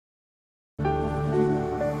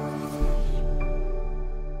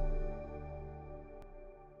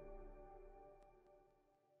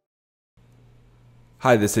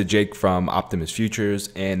Hi, this is Jake from Optimus Futures,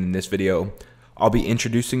 and in this video, I'll be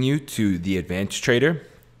introducing you to the Advanced Trader.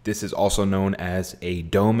 This is also known as a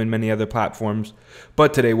DOM in many other platforms,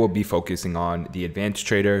 but today we'll be focusing on the Advanced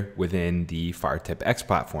Trader within the Firetip X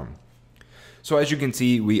platform. So as you can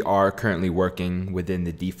see, we are currently working within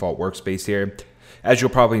the default workspace here. As you'll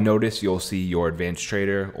probably notice, you'll see your Advanced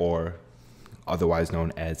Trader, or otherwise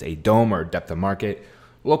known as a DOM or depth of market,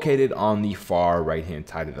 located on the far right-hand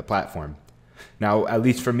side of the platform. Now, at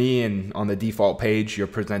least for me, and on the default page, you're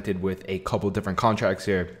presented with a couple different contracts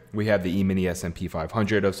here. We have the E-mini S&P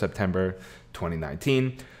 500 of September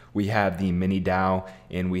 2019. We have the mini Dow,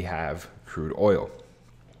 and we have crude oil.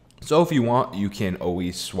 So if you want, you can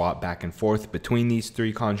always swap back and forth between these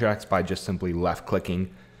three contracts by just simply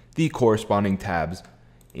left-clicking the corresponding tabs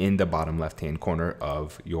in the bottom left-hand corner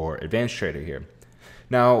of your Advanced Trader here.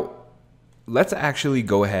 Now, let's actually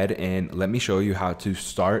go ahead and let me show you how to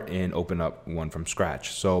start and open up one from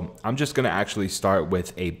scratch. So I'm just going to actually start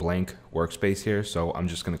with a blank workspace here. So I'm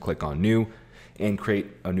just going to click on new and create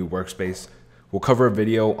a new workspace. We'll cover a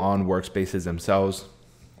video on workspaces themselves.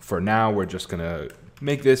 For now, we're just going to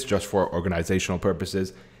make this just for organizational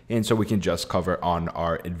purposes, and so we can just cover on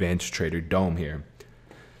our Advanced Trader DOM here.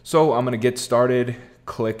 So I'm going to get started,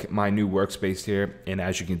 click my new workspace here, and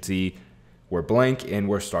as you can see, we're blank and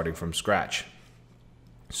we're starting from scratch.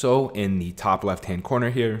 So in the top left hand corner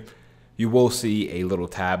here, you will see a little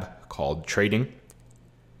tab called Trading.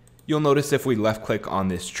 You'll notice if we left click on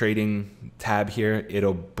this Trading tab here,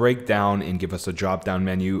 it'll break down and give us a drop down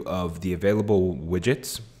menu of the available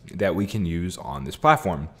widgets that we can use on this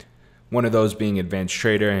platform. One of those being Advanced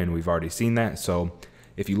Trader, and we've already seen that. So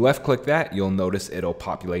if you left click that, you'll notice it'll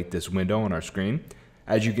populate this window on our screen.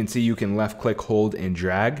 As you can see, you can left click, hold, and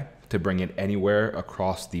drag to bring it anywhere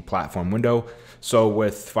across the platform window. So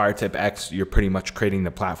with Firetip X, you're pretty much creating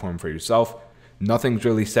the platform for yourself. Nothing's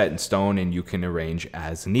really set in stone, and you can arrange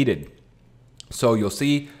as needed. So you'll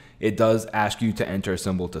see it does ask you to enter a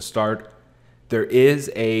symbol to start. There is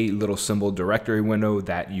a little symbol directory window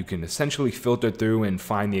that you can essentially filter through and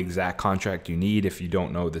find the exact contract you need if you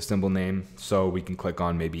don't know the symbol name. So we can click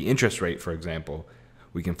on maybe interest rate, for example.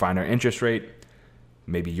 We can find our interest rate,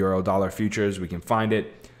 maybe euro dollar futures, we can find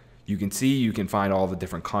it. You can see, you can find all the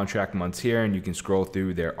different contract months here, and you can scroll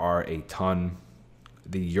through. There are a ton.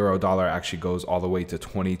 The euro dollar actually goes all the way to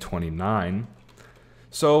 2029.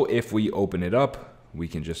 So if we open it up, we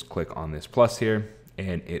can just click on this plus here,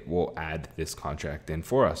 and it will add this contract in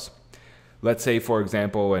for us. Let's say, for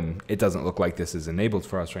example, and it doesn't look like this is enabled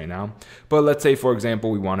for us right now, but let's say, for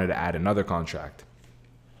example, we wanted to add another contract.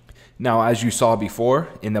 Now, as you saw before,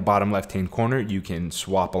 in the bottom left-hand corner, you can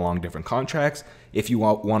swap along different contracts. If you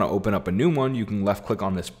want to open up a new one, you can left-click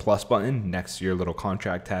on this plus button next to your little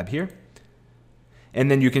contract tab here. And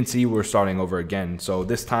then you can see we're starting over again. So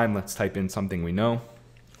this time, let's type in something we know.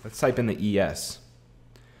 Let's type in the ES.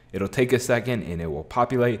 It'll take a second, and it will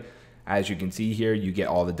populate. As you can see here, you get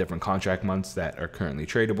all the different contract months that are currently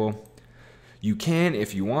tradable. You can,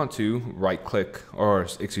 if you want to, left click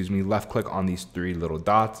on these three little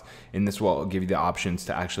dots, and this will give you the options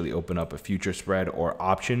to actually open up a future spread or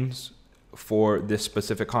options for this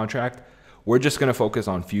specific contract. We're just going to focus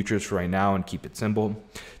on futures for right now and keep it simple.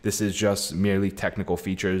 This is just merely technical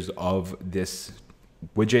features of this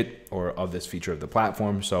widget or of this feature of the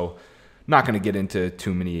platform. So not going to get into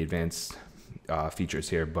too many advanced features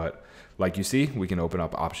here, but like you see, we can open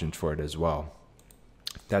up options for it as well.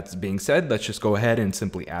 That being said, let's just go ahead and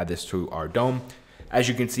simply add this to our DOM. As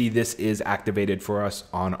you can see, this is activated for us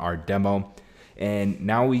on our demo, and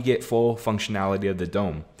now we get full functionality of the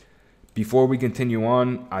DOM. Before we continue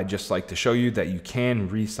on, I'd just like to show you that you can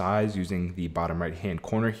resize using the bottom right hand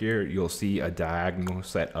corner here. You'll see a diagonal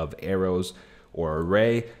set of arrows or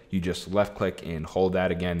array. You just left click and hold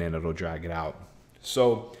that again, and it'll drag it out.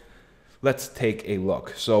 So let's take a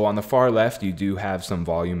look. So on the far left, you do have some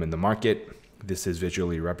volume in the market. This is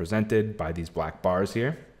visually represented by these black bars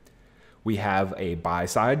here. We have a buy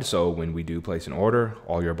side, so when we do place an order,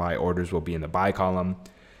 all your buy orders will be in the buy column.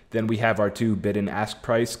 Then we have our two bid and ask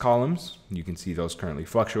price columns. You can see those currently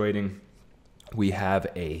fluctuating. We have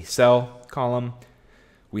a sell column.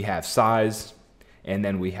 We have size, and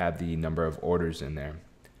then we have the number of orders in there.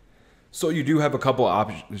 So you do have a couple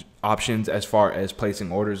options as far as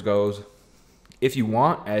placing orders goes. If you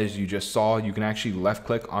want, as you just saw, you can actually left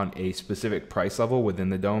click on a specific price level within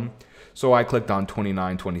the DOM. So I clicked on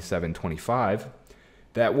 29, 27, 25.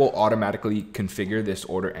 That will automatically configure this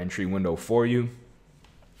order entry window for you.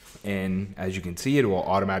 And as you can see, it will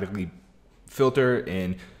automatically filter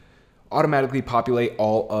and automatically populate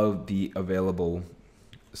all of the available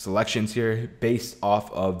selections here based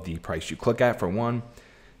off of the price you click at for one,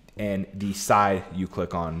 and the side you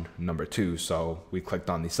click on number two. So we clicked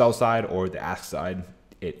on the sell side or the ask side.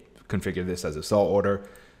 It configured this as a sell order.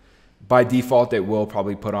 By default, it will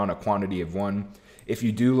probably put on a quantity of one. If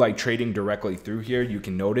you do like trading directly through here, you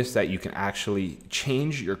can notice that you can actually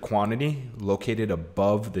change your quantity located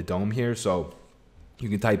above the dome here. So you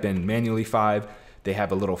can type in manually 5. They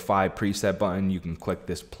have a little 5 preset button. You can click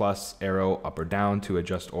this plus arrow up or down to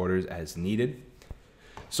adjust orders as needed.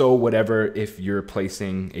 So whatever, if you're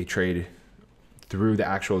placing a trade through the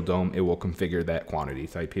actual dome, it will configure that quantity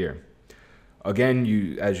type here.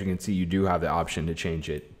 Again, as you can see, you do have the option to change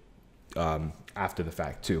it after the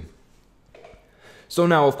fact too. So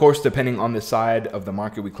now, of course, depending on the side of the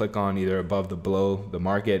market we click on, either above the below the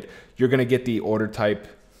market, you're going to get the order type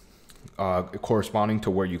corresponding to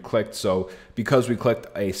where you clicked. So because we clicked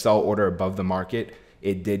a sell order above the market,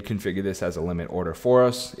 it did configure this as a limit order for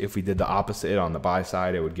us. If we did the opposite on the buy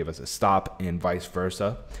side, it would give us a stop, and vice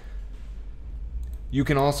versa. You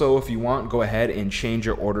can also, if you want, go ahead and change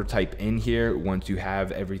your order type in here once you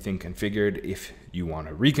have everything configured. If you want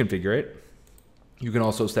to reconfigure it, you can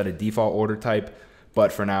also set a default order type,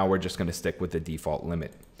 but for now we're just going to stick with the default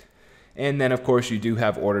limit. And then of course you do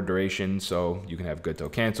have order duration, so you can have good till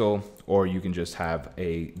cancel, or you can just have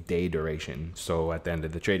a day duration. So at the end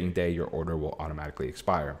of the trading day, your order will automatically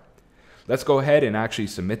expire. Let's go ahead and actually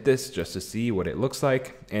submit this just to see what it looks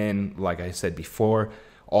like. And like I said before,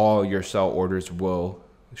 all your sell orders will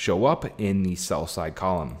show up in the sell side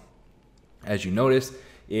column. As you notice,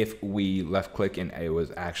 if we left click and it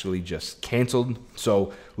was actually just canceled.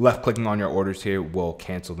 So left clicking on your orders here will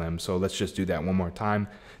cancel them. So let's just do that one more time.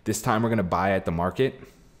 This time we're going to buy at the market.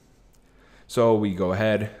 So we go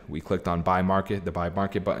ahead, we clicked on buy market, the buy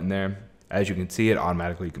market button there. As you can see, it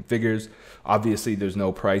automatically configures. Obviously there's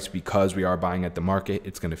no price because we are buying at the market.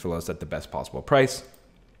 It's going to fill us at the best possible price.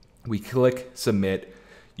 We click submit.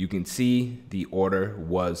 You can see the order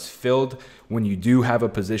was filled. When you do have a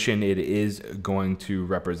position, it is going to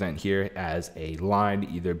represent here as a line,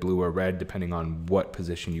 either blue or red, depending on what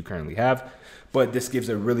position you currently have. But this gives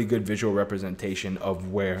a really good visual representation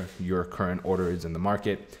of where your current order is in the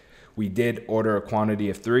market. We did order a quantity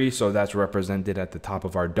of 3, so that's represented at the top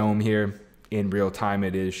of our dome here. In real time,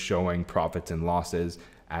 it is showing profits and losses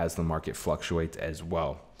as the market fluctuates as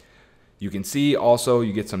well. You can see also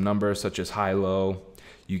you get some numbers such as high, low.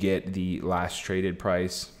 You get the last traded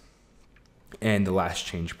price and the last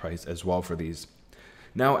change price as well for these.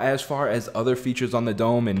 Now, as far as other features on the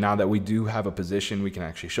dome, and now that we do have a position, we can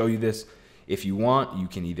actually show you this. If you want, you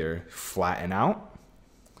can either flatten out.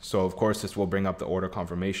 So of course, this will bring up the order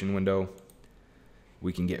confirmation window.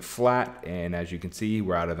 We can get flat, and as you can see,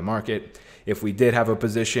 we're out of the market. If we did have a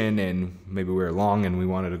position and maybe we were long and we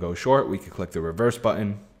wanted to go short, we could click the reverse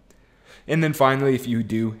button. And then finally, if you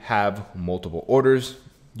do have multiple orders,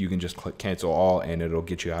 you can just click cancel all and it'll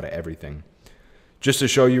get you out of everything. Just to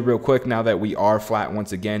show you real quick, now that we are flat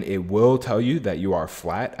once again, it will tell you that you are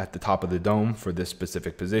flat at the top of the dome for this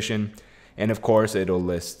specific position. And of course, it'll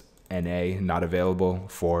list NA, not available,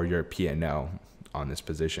 for your P&L on this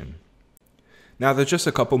position. Now, there's just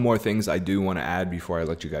a couple more things I do want to add before I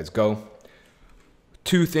let you guys go.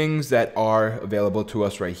 2 things that are available to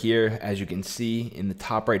us right here. As you can see in the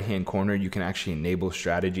top right hand corner, you can actually enable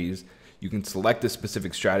strategies. You can select a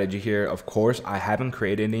specific strategy here. Of course, I haven't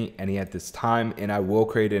created any at this time, and I will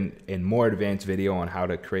create a more advanced video on how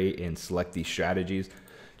to create and select these strategies.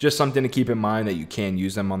 Just something to keep in mind that you can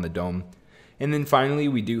use them on the dome. And then finally,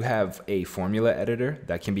 we do have a formula editor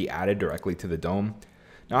that can be added directly to the dome.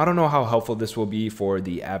 Now, I don't know how helpful this will be for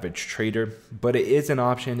the average trader, but it is an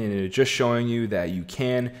option, and it's just showing you that you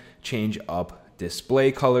can change up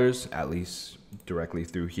display colors, at least directly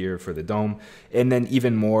through here for the dome. And then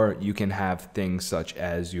even more, you can have things such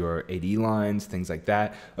as your AD lines, things like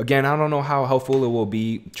that. Again, I don't know how helpful it will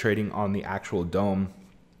be trading on the actual dome,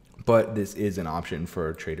 but this is an option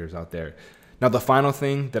for traders out there. Now, the final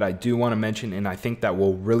thing that I do want to mention, and I think that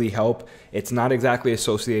will really help, it's not exactly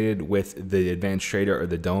associated with the Advanced Trader or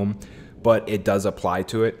the dome, but it does apply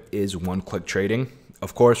to it, is one-click trading.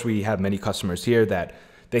 Of course, we have many customers here that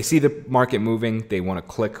they see the market moving, they want to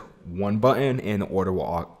click one button and the order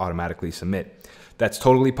will automatically submit. That's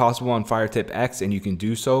totally possible on Firetip X, and you can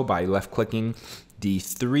do so by left-clicking the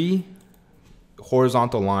 3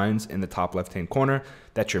 horizontal lines in the top left-hand corner.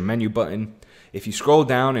 That's your menu button. If you scroll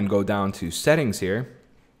down and go down to settings here,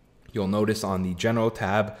 you'll notice on the general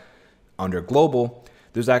tab under global,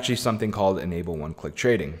 there's actually something called enable one-click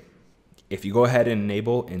trading. If you go ahead and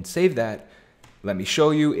enable and save that, Let me show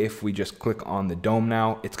you. If we just click on the dome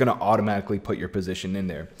now, it's going to automatically put your position in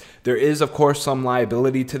there. There is, of course, some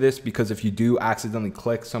liability to this, because if you do accidentally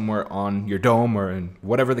click somewhere on your dome or in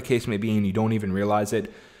whatever the case may be and you don't even realize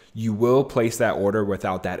it, you will place that order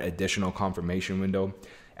without that additional confirmation window.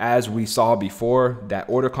 As we saw before, that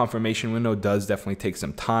order confirmation window does definitely take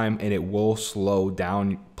some time, and it will slow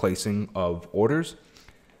down placing of orders.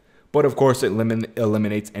 But of course, it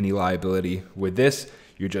eliminates any liability. With this,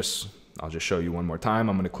 I'll just show you one more time.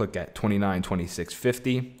 I'm going to click at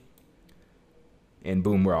 29.2650, and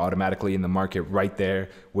boom, we're automatically in the market right there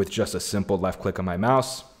with just a simple left click on my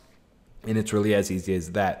mouse. And it's really as easy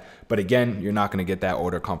as that. But again, you're not going to get that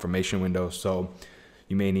order confirmation window, so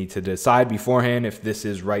you may need to decide beforehand if this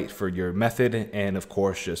is right for your method. And of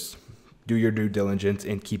course, just do your due diligence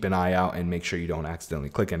and keep an eye out and make sure you don't accidentally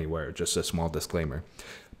click anywhere. Just a small disclaimer.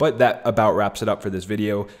 But that about wraps it up for this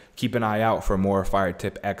video. Keep an eye out for more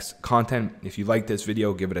Firetip X content. If you like this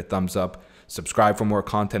video, give it a thumbs up. Subscribe for more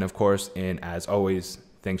content, of course. And as always,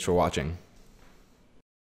 thanks for watching.